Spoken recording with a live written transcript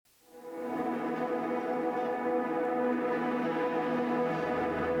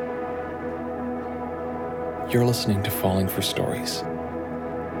You're listening to Falling for Stories,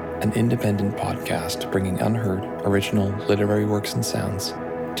 an independent podcast bringing unheard, original literary works and sounds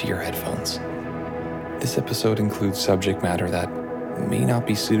to your headphones. This episode includes subject matter that may not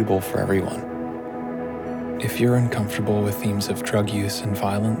be suitable for everyone. If you're uncomfortable with themes of drug use and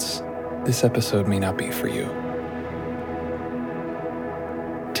violence, this episode may not be for you.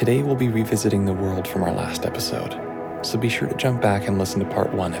 Today we'll be revisiting the world from our last episode, so be sure to jump back and listen to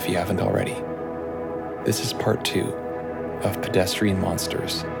part 1 if you haven't already. This is part 2 of Pedestrian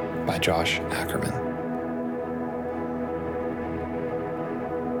Monsters by Josh Ackerman.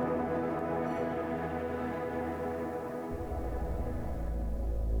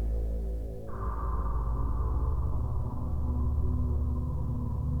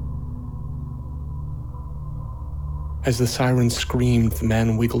 As the siren screamed, the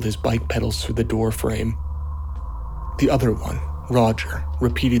man wiggled his bike pedals through the door frame. The other one, Roger,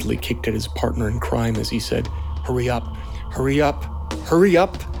 repeatedly kicked at his partner in crime as he said, "Hurry up, hurry up, hurry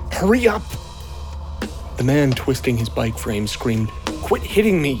up, hurry up!" The man twisting his bike frame screamed, "Quit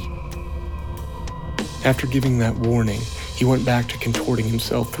hitting me!" After giving that warning, he went back to contorting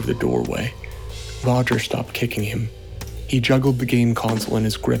himself through the doorway. Roger stopped kicking him. He juggled the game console in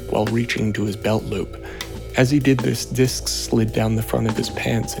his grip while reaching to his belt loop. As he did this, discs slid down the front of his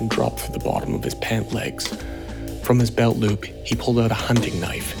pants and dropped through the bottom of his pant legs. From his belt loop, he pulled out a hunting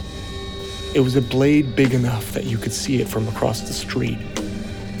knife. It was a blade big enough that you could see it from across the street.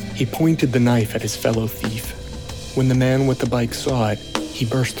 He pointed the knife at his fellow thief. When the man with the bike saw it, he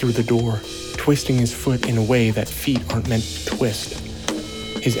burst through the door, twisting his foot in a way that feet aren't meant to twist.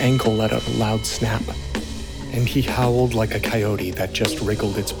 His ankle let out a loud snap, and he howled like a coyote that just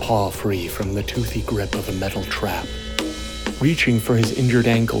wriggled its paw free from the toothy grip of a metal trap. Reaching for his injured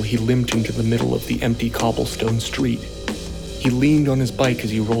ankle, he limped into the middle of the empty cobblestone street. He leaned on his bike as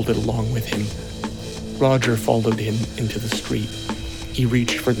he rolled it along with him. Roger followed him into the street. He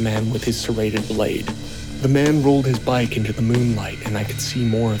reached for the man with his serrated blade. The man rolled his bike into the moonlight, and I could see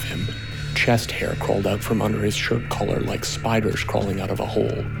more of him. Chest hair crawled out from under his shirt collar like spiders crawling out of a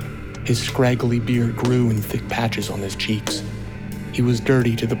hole. His scraggly beard grew in thick patches on his cheeks. He was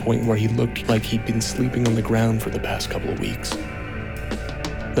dirty to the point where he looked like he'd been sleeping on the ground for the past couple of weeks.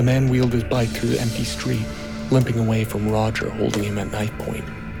 The man wheeled his bike through the empty street, limping away from Roger holding him at knife point.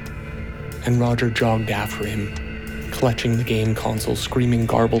 And Roger jogged after him, clutching the game console, screaming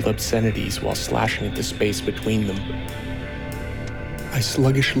garbled obscenities while slashing at the space between them. I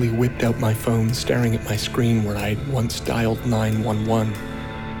sluggishly whipped out my phone, staring at my screen where I had once dialed 911,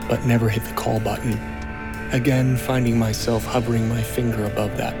 but never hit the call button. Again, finding myself hovering my finger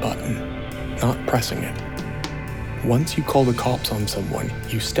above that button, not pressing it. Once you call the cops on someone,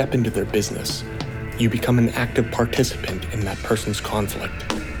 you step into their business. You become an active participant in that person's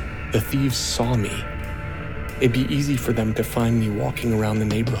conflict. The thieves saw me. It'd be easy for them to find me walking around the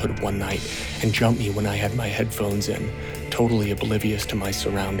neighborhood one night and jump me when I had my headphones in, totally oblivious to my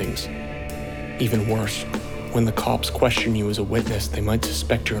surroundings. Even worse, when the cops question you as a witness, they might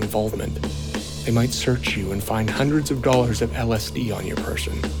suspect your involvement. They might search you and find hundreds of dollars of LSD on your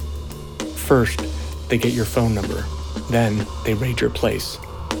person. First, they get your phone number. Then, they raid your place.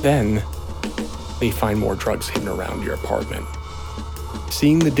 Then, they find more drugs hidden around your apartment.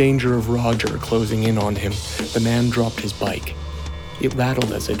 Seeing the danger of Roger closing in on him, the man dropped his bike. It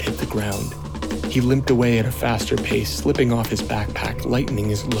rattled as it hit the ground. He limped away at a faster pace, slipping off his backpack, lightening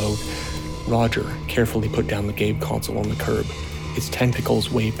his load. Roger carefully put down the game console on the curb. His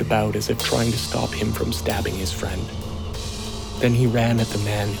tentacles waved about as if trying to stop him from stabbing his friend. Then he ran at the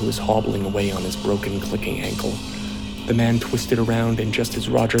man who was hobbling away on his broken, clicking ankle. The man twisted around, and just as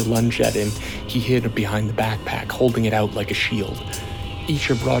Roger lunged at him, he hid behind the backpack, holding it out like a shield. Each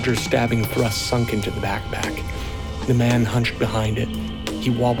of Roger's stabbing thrusts sunk into the backpack. The man hunched behind it. He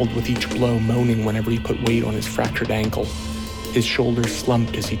wobbled with each blow, moaning whenever he put weight on his fractured ankle. His shoulders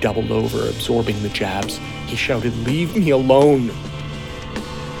slumped as he doubled over, absorbing the jabs. He shouted, "Leave me alone!"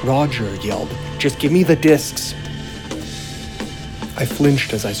 Roger yelled, "Just give me the discs!" I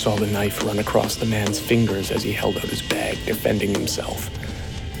flinched as I saw the knife run across the man's fingers as he held out his bag, defending himself.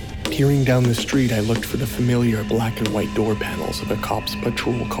 Peering down the street, I looked for the familiar black and white door panels of a cop's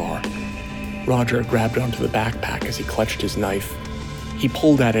patrol car. Roger grabbed onto the backpack as he clutched his knife. He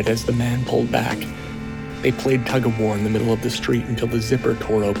pulled at it as the man pulled back. They played tug-of-war in the middle of the street until the zipper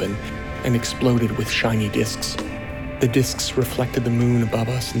tore open and exploded with shiny discs. The discs reflected the moon above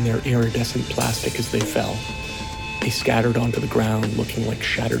us in their iridescent plastic as they fell. They scattered onto the ground, looking like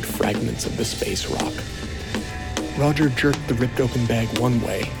shattered fragments of the space rock. Roger jerked the ripped-open bag one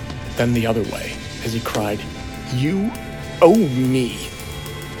way, then the other way, as he cried, "You owe me!"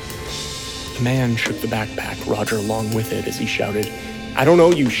 The The man shook the backpack, Roger along with it, as he shouted, "I don't owe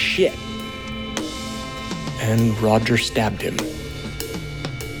you shit!" And Roger stabbed him.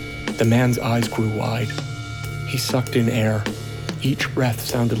 The man's eyes grew wide. He sucked in air. Each breath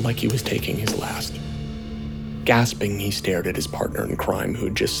sounded like he was taking his last. Gasping, he stared at his partner in crime, who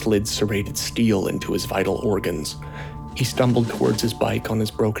had just slid serrated steel into his vital organs. He stumbled towards his bike on his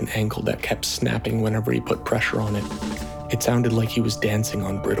broken ankle that kept snapping whenever he put pressure on it. It sounded like he was dancing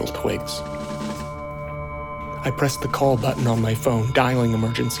on brittle twigs. I pressed the call button on my phone, dialing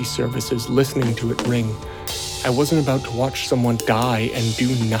emergency services, listening to it ring. I wasn't about to watch someone die and do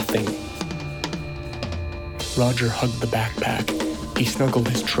nothing. Roger hugged the backpack. He snuggled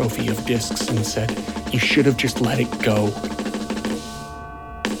his trophy of discs and said, "You should have just let it go."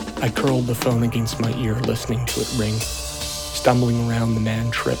 I curled the phone against my ear, listening to it ring. Stumbling around, the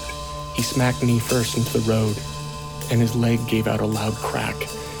man tripped. He smacked knee first into the road, and his leg gave out a loud crack.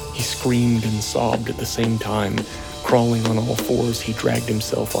 He screamed and sobbed at the same time. Crawling on all fours, he dragged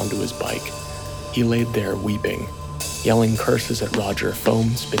himself onto his bike. He laid there weeping, yelling curses at Roger,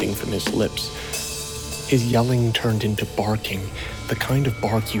 foam spitting from his lips. His yelling turned into barking, the kind of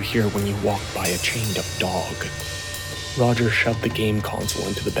bark you hear when you walk by a chained-up dog. Roger shoved the game console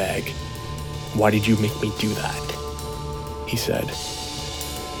into the bag. "Why did you make me do that?" he said.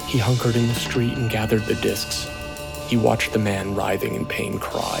 He hunkered in the street and gathered the discs. He watched the man writhing in pain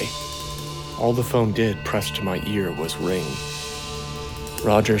cry. All the phone did, pressed to my ear, was ring.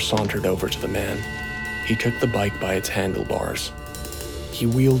 Roger sauntered over to the man. He took the bike by its handlebars. He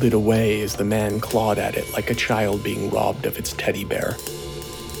wheeled it away as the man clawed at it like a child being robbed of its teddy bear.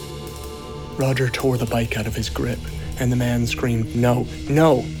 Roger tore the bike out of his grip, and the man screamed, "No,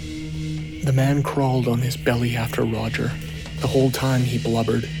 no!" The man crawled on his belly after Roger. The whole time he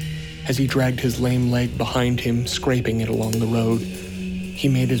blubbered. As he dragged his lame leg behind him, scraping it along the road, he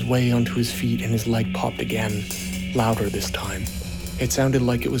made his way onto his feet and his leg popped again, louder this time. It sounded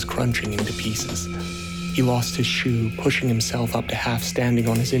like it was crunching into pieces. He lost his shoe, pushing himself up to half standing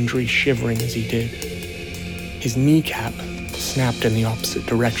on his injury, shivering as he did. His kneecap snapped in the opposite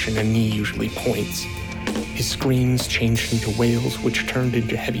direction a knee usually points. His screams changed into wails, which turned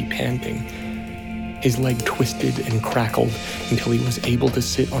into heavy panting. His leg twisted and crackled until he was able to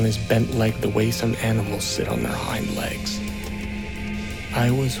sit on his bent leg the way some animals sit on their hind legs. I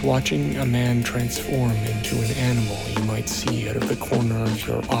was watching a man transform into an animal you might see out of the corner of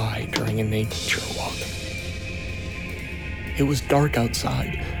your eye during a nature walk. It was dark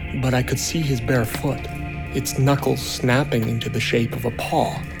outside, but I could see his bare foot, its knuckles snapping into the shape of a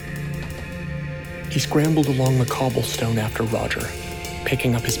paw. He scrambled along the cobblestone after Roger,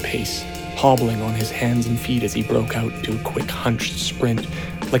 picking up his pace, hobbling on his hands and feet as he broke out into a quick hunched sprint,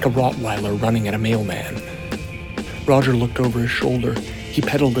 like a Rottweiler running at a mailman. Roger looked over his shoulder. He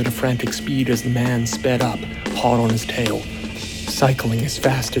pedaled at a frantic speed as the man sped up, hot on his tail. Cycling as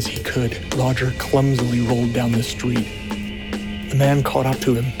fast as he could, Roger clumsily rolled down the street. The man caught up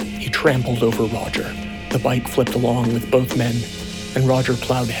to him. He trampled over Roger. The bike flipped along with both men, and Roger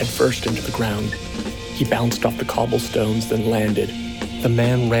plowed headfirst into the ground. He bounced off the cobblestones, then landed. The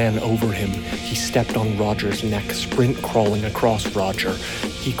man ran over him. He stepped on Roger's neck, sprint crawling across Roger.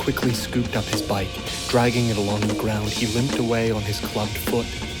 He quickly scooped up his bike, dragging it along the ground. He limped away on his clubbed foot.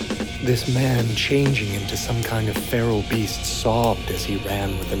 This man, changing into some kind of feral beast, sobbed as he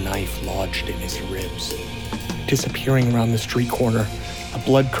ran with a knife lodged in his ribs. Disappearing around the street corner, a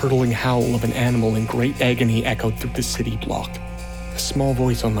blood-curdling howl of an animal in great agony echoed through the city block. A small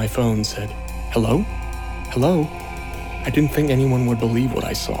voice on my phone said, "Hello? Hello?" I didn't think anyone would believe what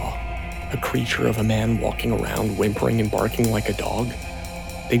I saw. A creature of a man walking around, whimpering and barking like a dog.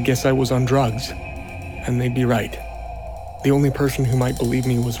 They'd guess I was on drugs, and they'd be right. The only person who might believe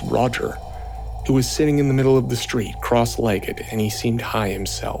me was Roger, who was sitting in the middle of the street, cross-legged, and he seemed high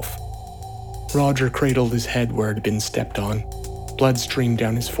himself. Roger cradled his head where it had been stepped on. Blood streamed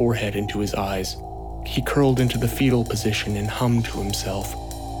down his forehead into his eyes. He curled into the fetal position and hummed to himself.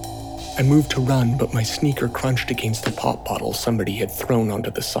 I moved to run, but my sneaker crunched against a pop bottle somebody had thrown onto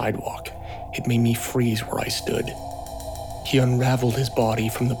the sidewalk. It made me freeze where I stood. He unraveled his body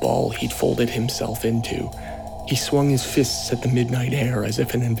from the ball he'd folded himself into. He swung his fists at the midnight air as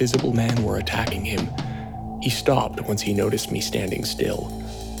if an invisible man were attacking him. He stopped once he noticed me standing still.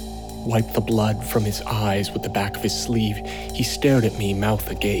 Wiped the blood from his eyes with the back of his sleeve. He stared at me, mouth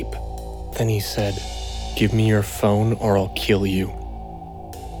agape. Then he said, "Give me your phone or I'll kill you."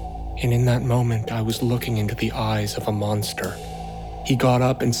 And in that moment, I was looking into the eyes of a monster. He got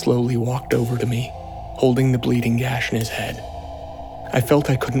up and slowly walked over to me, holding the bleeding gash in his head. I felt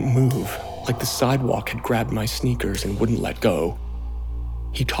I couldn't move, like the sidewalk had grabbed my sneakers and wouldn't let go.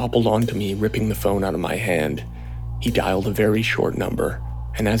 He toppled onto me, ripping the phone out of my hand. He dialed a very short number,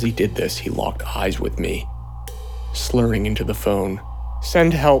 and as he did this, he locked eyes with me, slurring into the phone.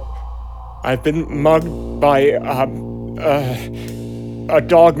 "Send help. I've been mugged by, a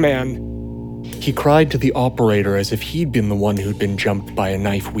dog man." He cried to the operator as if he'd been the one who'd been jumped by a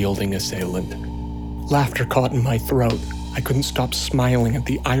knife-wielding assailant. Laughter caught in my throat. I couldn't stop smiling at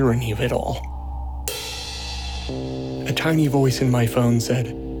the irony of it all. A tiny voice in my phone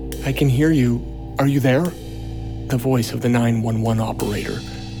said, "I can hear you. Are you there?" The voice of the 911 operator.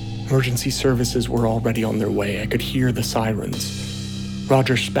 Emergency services were already on their way. I could hear the sirens.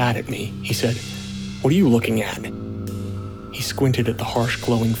 Roger spat at me. He said, "What are you looking at?" He squinted at the harsh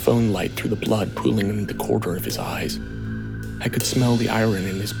glowing phone light through the blood pooling in the corner of his eyes. I could smell the iron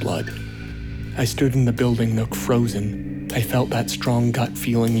in his blood. I stood in the building nook frozen. I felt that strong gut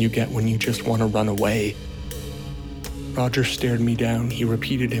feeling you get when you just want to run away. Roger stared me down. He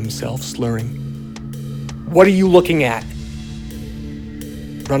repeated himself, slurring, "What are you looking at?"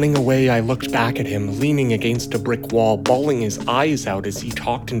 Running away, I looked back at him, leaning against a brick wall, bawling his eyes out as he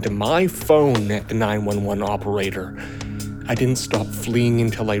talked into my phone at the 911 operator. I didn't stop fleeing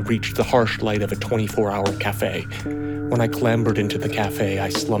until I reached the harsh light of a 24-hour cafe. When I clambered into the cafe, I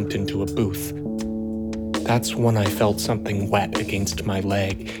slumped into a booth. That's when I felt something wet against my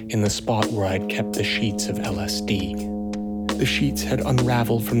leg in the spot where I'd kept the sheets of LSD. The sheets had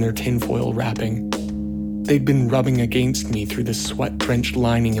unraveled from their tinfoil wrapping. They'd been rubbing against me through the sweat-drenched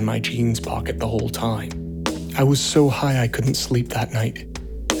lining in my jeans pocket the whole time. I was so high I couldn't sleep that night.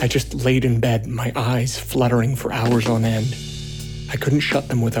 I just laid in bed, my eyes fluttering for hours on end. I couldn't shut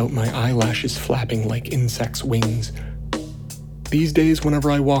them without my eyelashes flapping like insects' wings. These days, whenever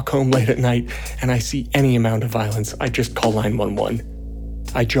I walk home late at night and I see any amount of violence, I just call 911.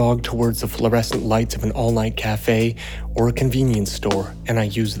 I jog towards the fluorescent lights of an all-night cafe or a convenience store, and I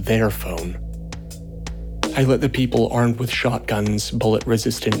use their phone. I let the people armed with shotguns,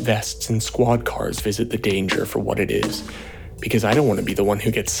 bullet-resistant vests, and squad cars visit the danger for what it is, because I don't want to be the one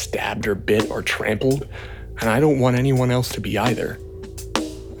who gets stabbed or bit or trampled, and I don't want anyone else to be either.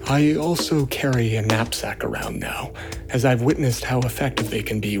 I also carry a knapsack around now, as I've witnessed how effective they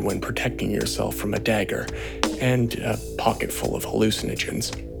can be when protecting yourself from a dagger and a pocket full of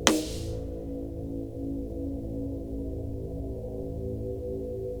hallucinogens.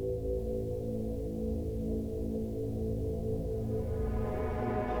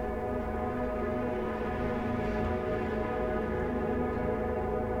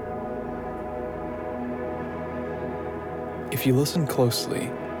 If you listen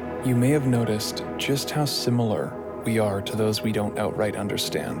closely, you may have noticed just how similar we are to those we don't outright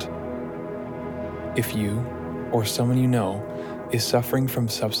understand. If you, or someone you know, is suffering from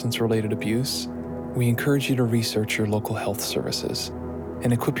substance-related abuse, we encourage you to research your local health services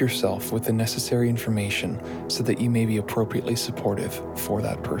and equip yourself with the necessary information so that you may be appropriately supportive for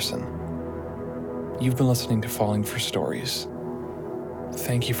that person. You've been listening to Falling for Stories.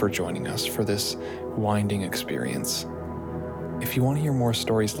 Thank you for joining us for this winding experience. If you want to hear more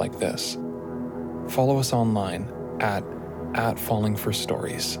stories like this, follow us online at Falling for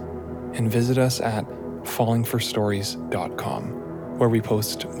Stories and visit us at fallingforstories.com, where we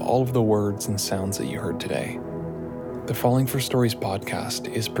post all of the words and sounds that you heard today. The Falling for Stories podcast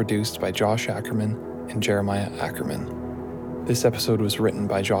is produced by Josh Ackerman and Jeremiah Ackerman. This episode was written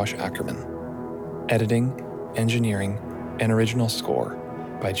by Josh Ackerman. Editing, engineering, and original score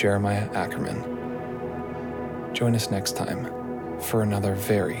by Jeremiah Ackerman. Join us next time for another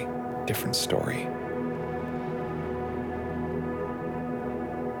very different story.